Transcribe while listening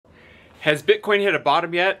Has Bitcoin hit a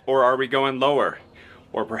bottom yet, or are we going lower?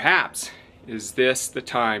 Or perhaps, is this the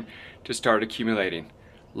time to start accumulating?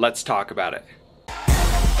 Let's talk about it.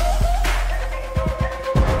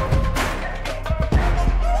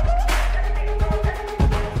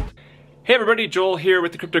 Hey everybody, Joel here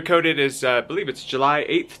with the Crypto Code. It is, I believe it's July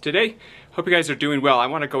 8th today. Hope you guys are doing well. I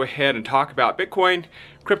want to go ahead and talk about Bitcoin,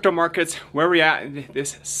 crypto markets, where we're at in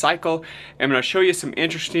this cycle. I'm going to show you some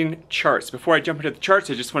interesting charts. Before I jump into the charts,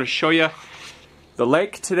 I just want to show you the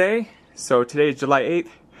lake today. So today is July 8th.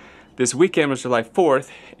 This weekend was July 4th,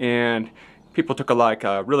 and people took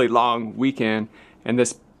a really long weekend, and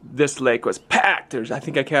this lake was packed. I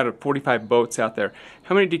think I counted 45 boats out there.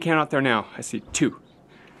 How many do you count out there now? I see 2.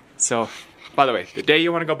 So, by the way, the day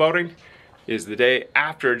you want to go boating is the day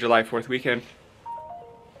after July 4th weekend.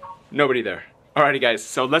 Nobody there. Alrighty guys,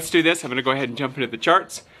 so let's do this. I'm going to go ahead and jump into the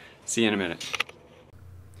charts. See you in a minute.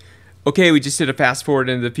 Okay, we just did a fast forward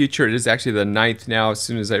into the future. It is actually the 9th now. As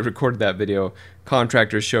soon as I recorded that video,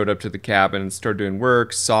 contractors showed up to the cabin and started doing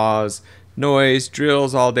work, saws, noise,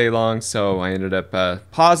 drills all day long. So I ended up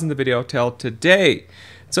pausing the video till today.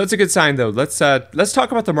 So it's a good sign though. Let's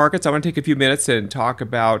talk about the markets. I want to take a few minutes and talk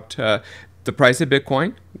about the price of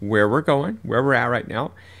Bitcoin, where we're going, where we're at right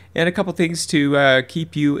now, and a couple things to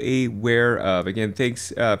keep you aware of. Again,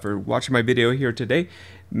 thanks for watching my video here today.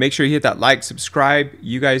 Make sure you hit that like, subscribe.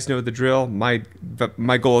 You guys know the drill. My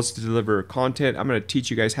goal is to deliver content. I'm going to teach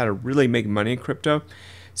you guys how to really make money in crypto,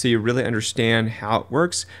 so you really understand how it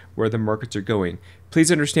works, where the markets are going. Please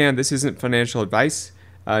understand this isn't financial advice.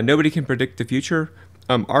 Nobody can predict the future.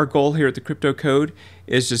 Our goal here at the Crypto Code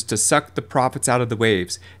is just to suck the profits out of the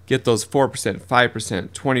waves, get those 4%, 5%,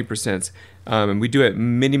 20%, and we do it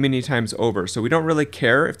many, many times over. So we don't really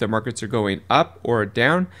care if the markets are going up or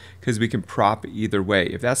down, because we can prop either way.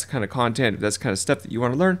 If that's the kind of content, if that's the kind of stuff that you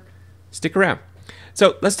want to learn, stick around.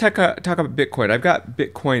 So let's talk about Bitcoin. I've got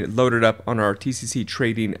Bitcoin loaded up on our TCC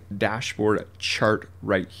trading dashboard chart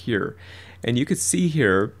right here. And you can see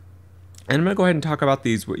here, and I'm going to go ahead and talk about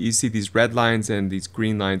these. What you see, these red lines and these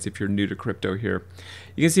green lines if you're new to crypto here.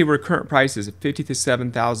 You can see where current price is at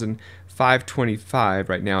 57,525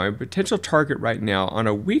 right now, and potential target right now on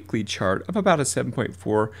a weekly chart of about a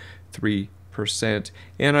 7.43%,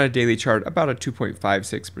 and on a daily chart about a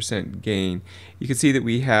 2.56% gain. You can see that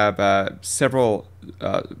we have several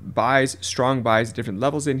buys, strong buys at different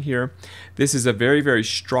levels in here. This is a very, very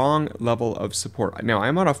strong level of support. Now,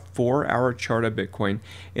 I'm on a 4-hour chart of Bitcoin,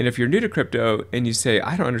 and if you're new to crypto and you say,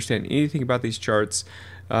 I don't understand anything about these charts,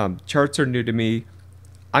 charts are new to me,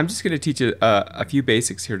 I'm just going to teach you a few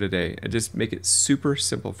basics here today and just make it super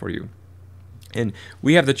simple for you. And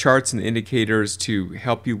we have the charts and the indicators to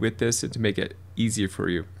help you with this and to make it easier for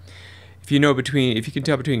you. If you can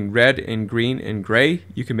tell between red and green and gray,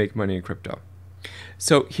 you can make money in crypto.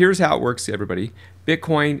 So here's how it works, everybody.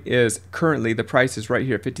 Bitcoin is currently, the price is right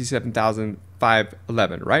here,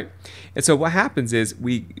 57,511, right? And so what happens is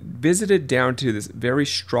we visited down to this very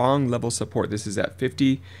strong level of support. This is at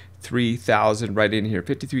 53,000 right in here,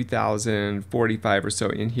 53,045 or so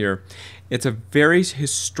in here. It's a very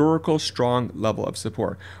historical strong level of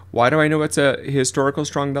support. Why do I know it's a historical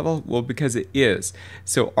strong level? Well, because it is.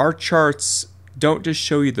 So our charts don't just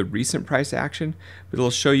show you the recent price action, but it'll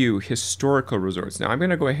show you historical results. Now I'm going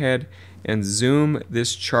to go ahead and zoom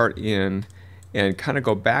this chart in and kind of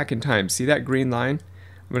go back in time. See that green line?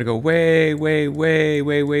 I'm going to go way, way, way,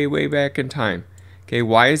 way, way, way back in time. Okay,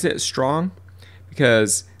 why is it strong?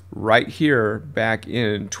 Because right here back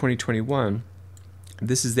in 2021,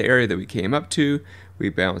 this is the area that we came up to, we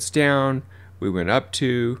bounced down, we went up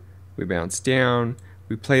to, we bounced down.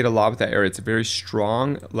 We played a lot with that area. It's a very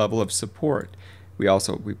strong level of support. We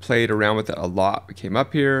played around with it a lot. We came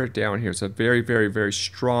up here, down here. It's a very, very, very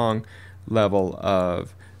strong level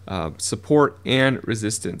of support and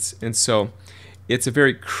resistance. And so it's a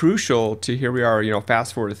very crucial to, here we are,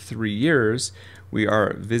 fast forward to 3 years, we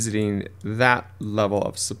are visiting that level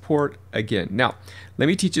of support again. Now, let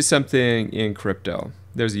me teach you something in crypto.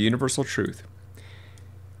 There's a universal truth.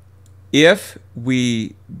 If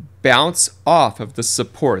we bounce off of the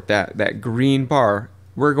support, that green bar,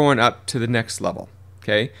 we're going up to the next level.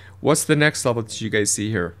 Okay, what's the next level that you guys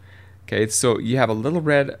see here? Okay, so you have a little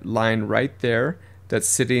red line right there that's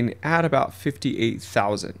sitting at about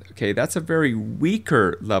 58,000. Okay, that's a very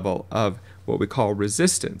weaker level of what we call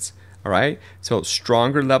resistance. All right, so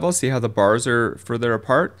stronger levels. See how the bars are further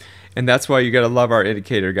apart, and that's why you got to love our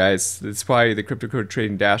indicator, guys. That's why the Crypto Code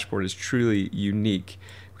Trading Dashboard is truly unique,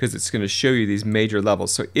 because it's going to show you these major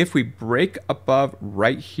levels. So if we break above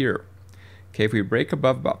right here, okay, if we break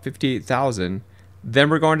above about 58,000, then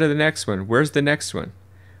we're going to the next one. Where's the next one?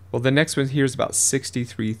 Well, the next one here is about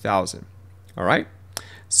 63,000. All right.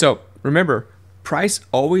 So remember, price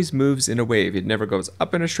always moves in a wave. It never goes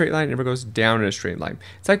up in a straight line. It never goes down in a straight line.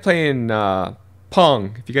 It's like playing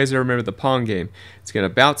Pong. If you guys ever remember the Pong game, it's going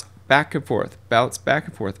to bounce back and forth, bounce back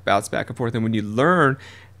and forth, bounce back and forth. And when you learn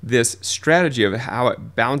this strategy of how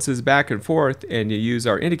it bounces back and forth, and you use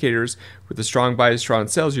our indicators with the strong buys, strong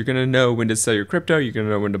sells, you're going to know when to sell your crypto. You're going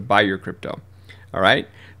to know when to buy your crypto. All right.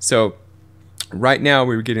 So right now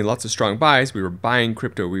we were getting lots of strong buys. We were buying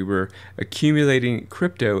crypto. We were accumulating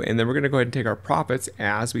crypto, and then we're going to go ahead and take our profits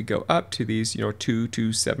as we go up to these, 2 to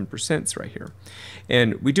 7% right here.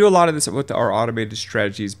 And we do a lot of this with our automated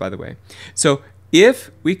strategies, by the way. So if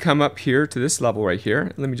we come up here to this level right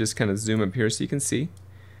here, let me just kind of zoom up here so you can see.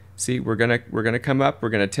 See, we're gonna come up. We're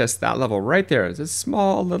gonna test that level right there. It's a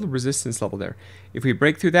small little resistance level there. If we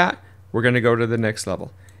break through that, we're gonna go to the next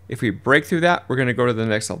level. If we break through that, we're gonna go to the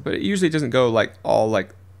next level. But it usually doesn't go all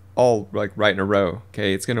right in a row.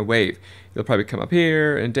 Okay, it's gonna wave. You'll probably come up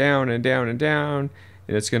here and down and down and down,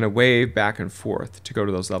 and it's gonna wave back and forth to go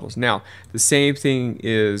to those levels. Now, the same thing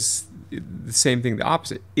the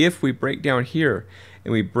opposite. If we break down here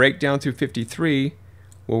and we break down through 53.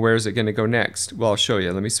 Well, where is it going to go next? Well, I'll show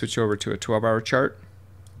you. Let me switch over to a 12-hour chart.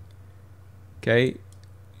 Okay,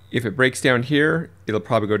 if it breaks down here, it'll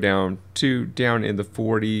probably go down in the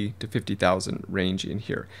 40 to 50,000 range in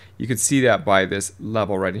here. You can see that by this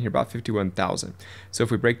level right in here, about 51,000. So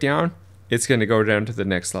if we break down, it's going to go down to the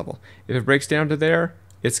next level. If it breaks down to there,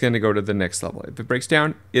 it's going to go to the next level. If it breaks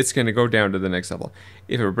down, it's going to go down to the next level.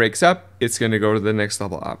 If it breaks up, it's going to go to the next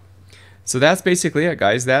level up. So that's basically it,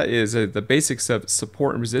 guys. That is the basics of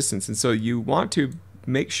support and resistance. And so you want to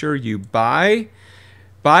make sure you buy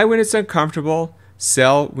when it's uncomfortable,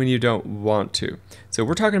 sell when you don't want to. So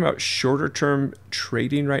we're talking about shorter term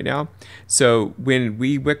trading right now. So when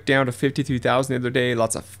we wicked down to 53,000 the other day,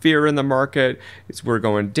 lots of fear in the market. We're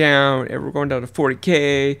going down, and we're going down to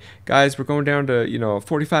 40K. Guys, we're going down to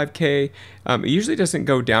 45K. It usually doesn't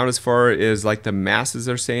go down as far as like the masses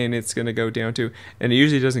are saying it's going to go down to, and it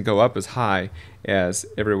usually doesn't go up as high as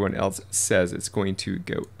everyone else says it's going to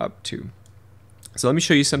go up to. So let me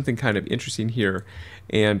show you something kind of interesting here.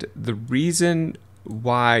 And the reason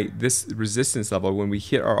why this resistance level, when we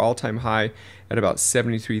hit our all-time high at about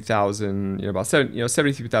 73,000, about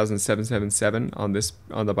 73,777 on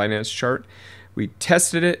the Binance chart, we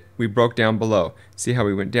tested it, we broke down below. See how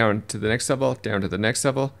we went down to the next level, down to the next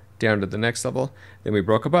level, down to the next level, then we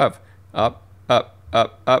broke above, up, up,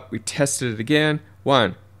 up, up. We tested it again,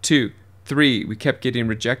 1, 2, 3. We kept getting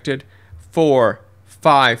rejected, 4,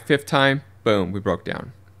 5, fifth time, boom, we broke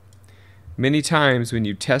down. Many times when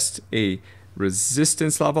you test a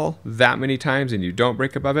resistance level that many times and you don't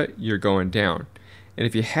break above it, you're going down. And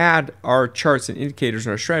if you had our charts and indicators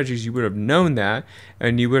and our strategies, you would have known that,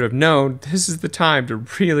 and you would have known this is the time to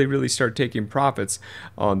really start taking profits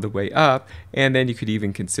on the way up. And then you could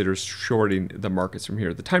even consider shorting the markets from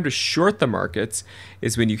here. The time to short the markets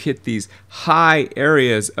is when you hit these high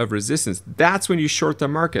areas of resistance. That's when you short the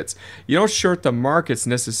markets. You don't short the markets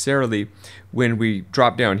necessarily when we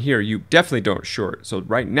drop down here. You definitely don't short. So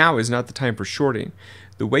right now is not the time for shorting.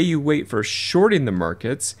 The way you wait for shorting the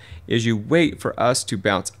markets is you wait for us to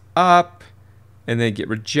bounce up and then get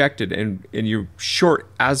rejected, and you short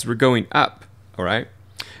as we're going up. All right.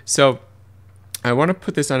 So I want to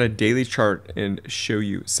put this on a daily chart and show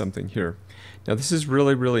you something here. Now this is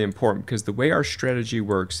really important, because the way our strategy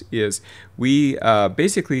works is we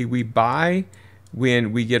basically buy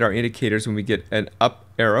when we get our indicators, when we get an up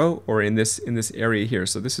arrow, or in this area here.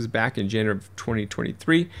 So this is back in January of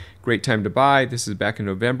 2023, great time to buy. This is back in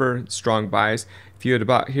November, strong buys. If you had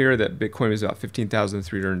bought here, that Bitcoin was about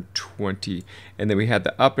 15,320, and then we had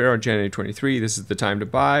the up arrow in January 23. This is the time to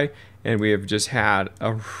buy, and we have just had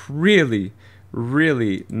a really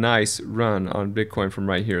nice run on Bitcoin from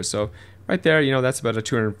right here. So right there, that's about a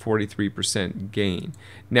 243% gain.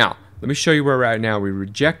 Now let me show you where we're at now. We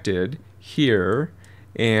rejected here,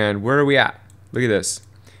 and where are we at? Look at this.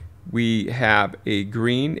 We have a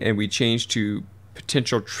green, and we changed to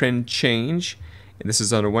potential trend change, and this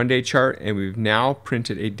is on a one-day chart, and we've now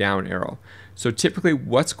printed a down arrow. So typically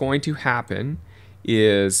what's going to happen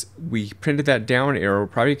is we printed that down arrow. We're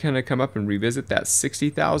probably going to come up and revisit that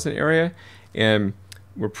 60,000 area, and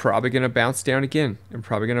we're probably going to bounce down again, and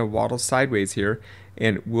probably going to waddle sideways here.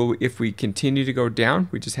 And if we continue to go down,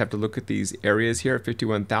 we just have to look at these areas here at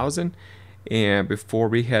 51,000 and before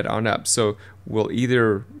we head on up. So we'll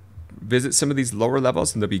either visit some of these lower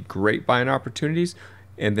levels, and there'll be great buying opportunities,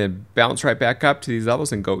 and then bounce right back up to these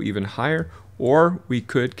levels and go even higher, or we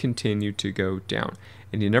could continue to go down.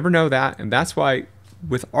 And you never know that, and that's why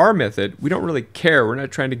with our method, we don't really care. We're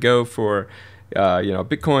not trying to go for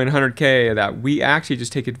Bitcoin 100K, that we actually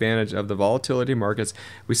just take advantage of the volatility markets.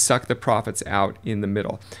 We suck the profits out in the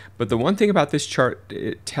middle. But the one thing about this chart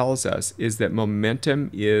it tells us is that momentum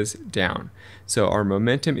is down. So our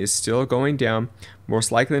momentum is still going down.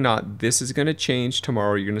 Most likely not, this is going to change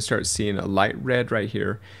tomorrow. You're going to start seeing a light red right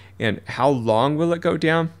here. And how long will it go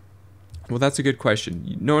down? Well, that's a good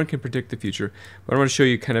question. No one can predict the future, but I want to show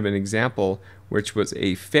you kind of an example, which was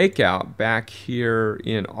a fake out back here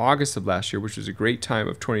in August of last year, which was a great time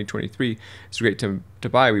of 2023. It's a great time to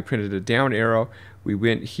buy. We printed a down arrow. We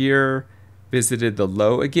went here, visited the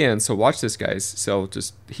low again. So watch this, guys. So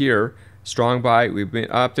just here, strong buy. We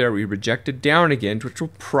went up there. We rejected down again, which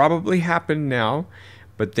will probably happen now,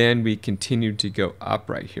 but then we continued to go up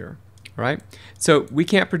right here. All right. So we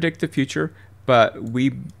can't predict the future, but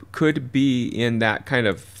we could be in that kind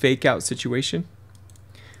of fake out situation,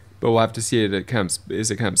 but we'll have to see it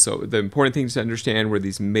as it comes. So the important thing is to understand where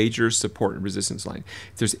these major support and resistance line.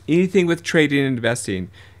 If there's anything with trading and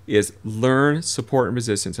investing, is learn support and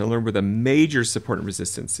resistance and learn where the major support and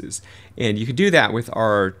resistance is. And you can do that with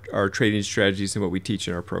our trading strategies and what we teach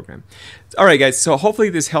in our program. All right, guys, so hopefully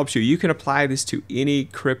this helps you. You can apply this to any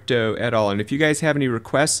crypto at all. And if you guys have any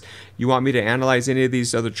requests, you want me to analyze any of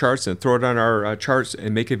these other charts and throw it on our charts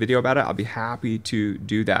and make a video about it, I'll be happy to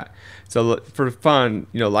do that. So for fun,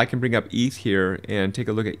 I can bring up ETH here and take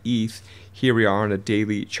a look at ETH. Here we are on a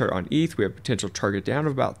daily chart on ETH. We have potential target down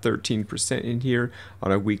of about 13% in here on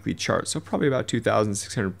a weekly chart. So probably about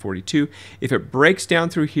 2,642. If it breaks down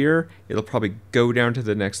through here, it'll probably go down to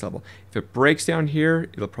the next level. If it breaks down here,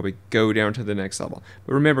 it'll probably go down to the next level.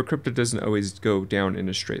 But remember, crypto doesn't always go down in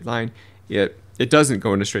a straight line. It doesn't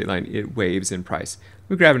go in a straight line. It waves in price.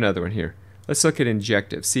 Let me grab another one here. Let's look at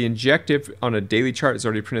Injective. See, Injective on a daily chart has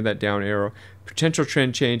already printed that down arrow. Potential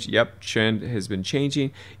trend change. Yep, trend has been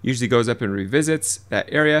changing. Usually goes up and revisits that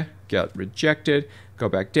area. Get rejected. Go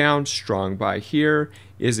back down. Strong buy here.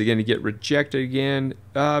 Is it going to get rejected again?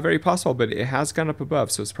 Very possible, but it has gone up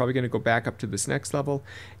above. So it's probably going to go back up to this next level.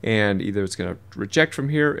 And either it's going to reject from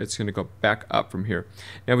here. It's going to go back up from here.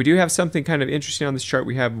 Now we do have something kind of interesting on this chart.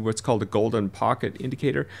 We have what's called a golden pocket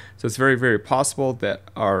indicator. So it's very, very possible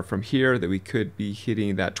that from here that we could be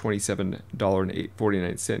hitting that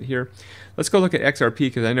 $27.49 here. Let's go look at XRP,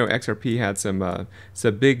 because I know XRP had some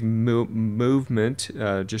big movement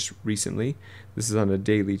just recently. This is on a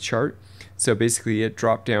daily chart. So basically it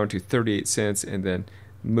dropped down to 38 cents and then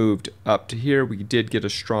moved up to here. We did get a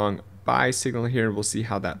strong buy signal here, and we'll see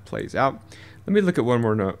how that plays out. Let me look at one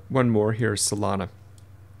more here, Solana.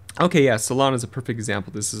 Okay, yeah, Solana is a perfect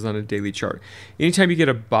example. This is on a daily chart. Anytime you get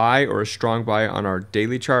a buy or a strong buy on our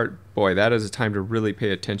daily chart, boy, that is a time to really pay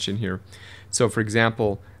attention here. So for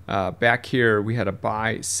example, back here we had a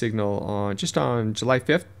buy signal just on July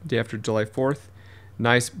 5th, day after July 4th.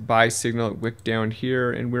 Nice buy signal. It wicked down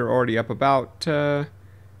here, and we're already up about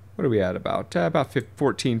what are we at, about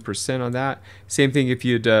 14% on that. Same thing if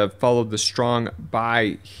you'd followed the strong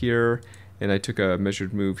buy here, and I took a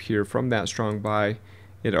measured move here from that strong buy.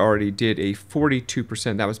 It already did a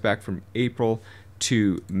 42%. That was back from April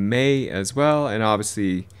to May as well. And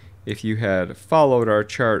obviously, if you had followed our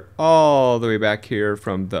chart all the way back here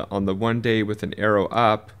from on the 1 day with an arrow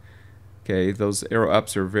up, okay, those arrow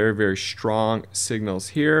ups are very, very strong signals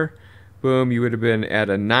here. Boom, you would have been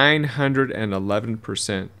at a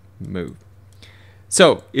 911% move.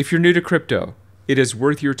 So if you're new to crypto, it is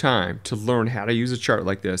worth your time to learn how to use a chart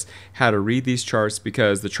like this, how to read these charts,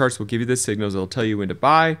 because the charts will give you the signals. It'll tell you when to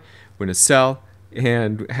buy, when to sell,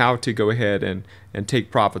 and how to go ahead and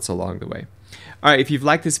take profits along the way. All right, if you've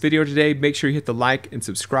liked this video today, make sure you hit the like and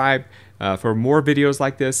subscribe. For more videos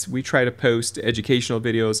like this, we try to post educational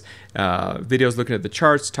videos, videos looking at the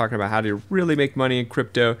charts, talking about how to really make money in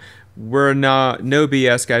crypto. We're no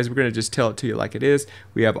BS, guys. We're going to just tell it to you like it is.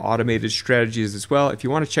 We have automated strategies as well. If you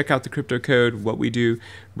want to check out the Crypto Code, what we do,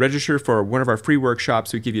 register for one of our free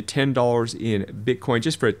workshops. We give you $10 in Bitcoin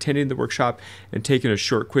just for attending the workshop and taking a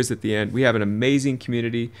short quiz at the end. We have an amazing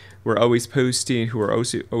community. We're always posting, who are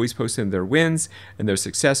always posting their wins and their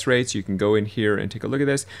success rates. You can go in here and take a look at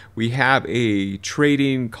this. We have a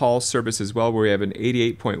trading call service as well, where we have an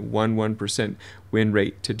 88.11% win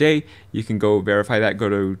rate today. You can go verify that. Go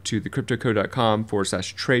to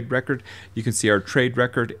thecryptocode.com/trade record. You can see our trade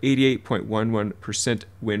record, 88.11%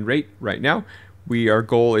 win rate right now. Our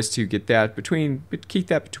goal is to get that keep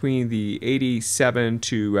that between the 87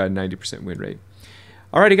 to 90% win rate.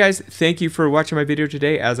 Alrighty, guys, thank you for watching my video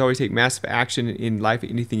today. As always, take massive action in life,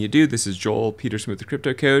 anything you do. This is Joel Peterson with the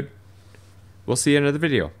Crypto Code. We'll see you in another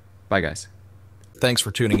video. Bye, guys. Thanks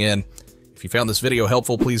for tuning in. If you found this video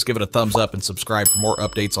helpful, please give it a thumbs up and subscribe for more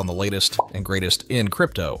updates on the latest and greatest in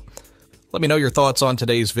crypto. Let me know your thoughts on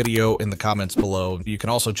today's video in the comments below. You can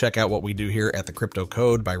also check out what we do here at the Crypto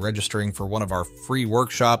Code by registering for one of our free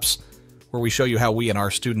workshops where we show you how we and our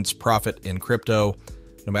students profit in crypto,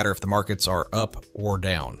 no matter if the markets are up or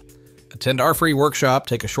down. Attend our free workshop,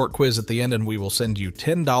 take a short quiz at the end, and we will send you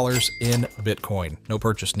 $10 in Bitcoin. No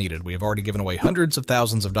purchase needed. We have already given away hundreds of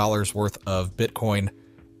thousands of dollars worth of Bitcoin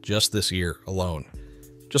just this year alone.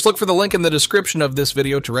 Just look for the link in the description of this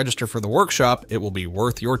video to register for the workshop. It will be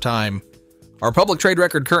worth your time. Our public trade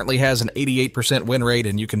record currently has an 88% win rate,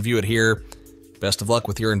 and you can view it here. Best of luck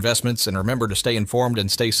with your investments, and remember to stay informed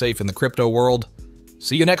and stay safe in the crypto world.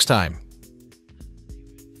 See you next time.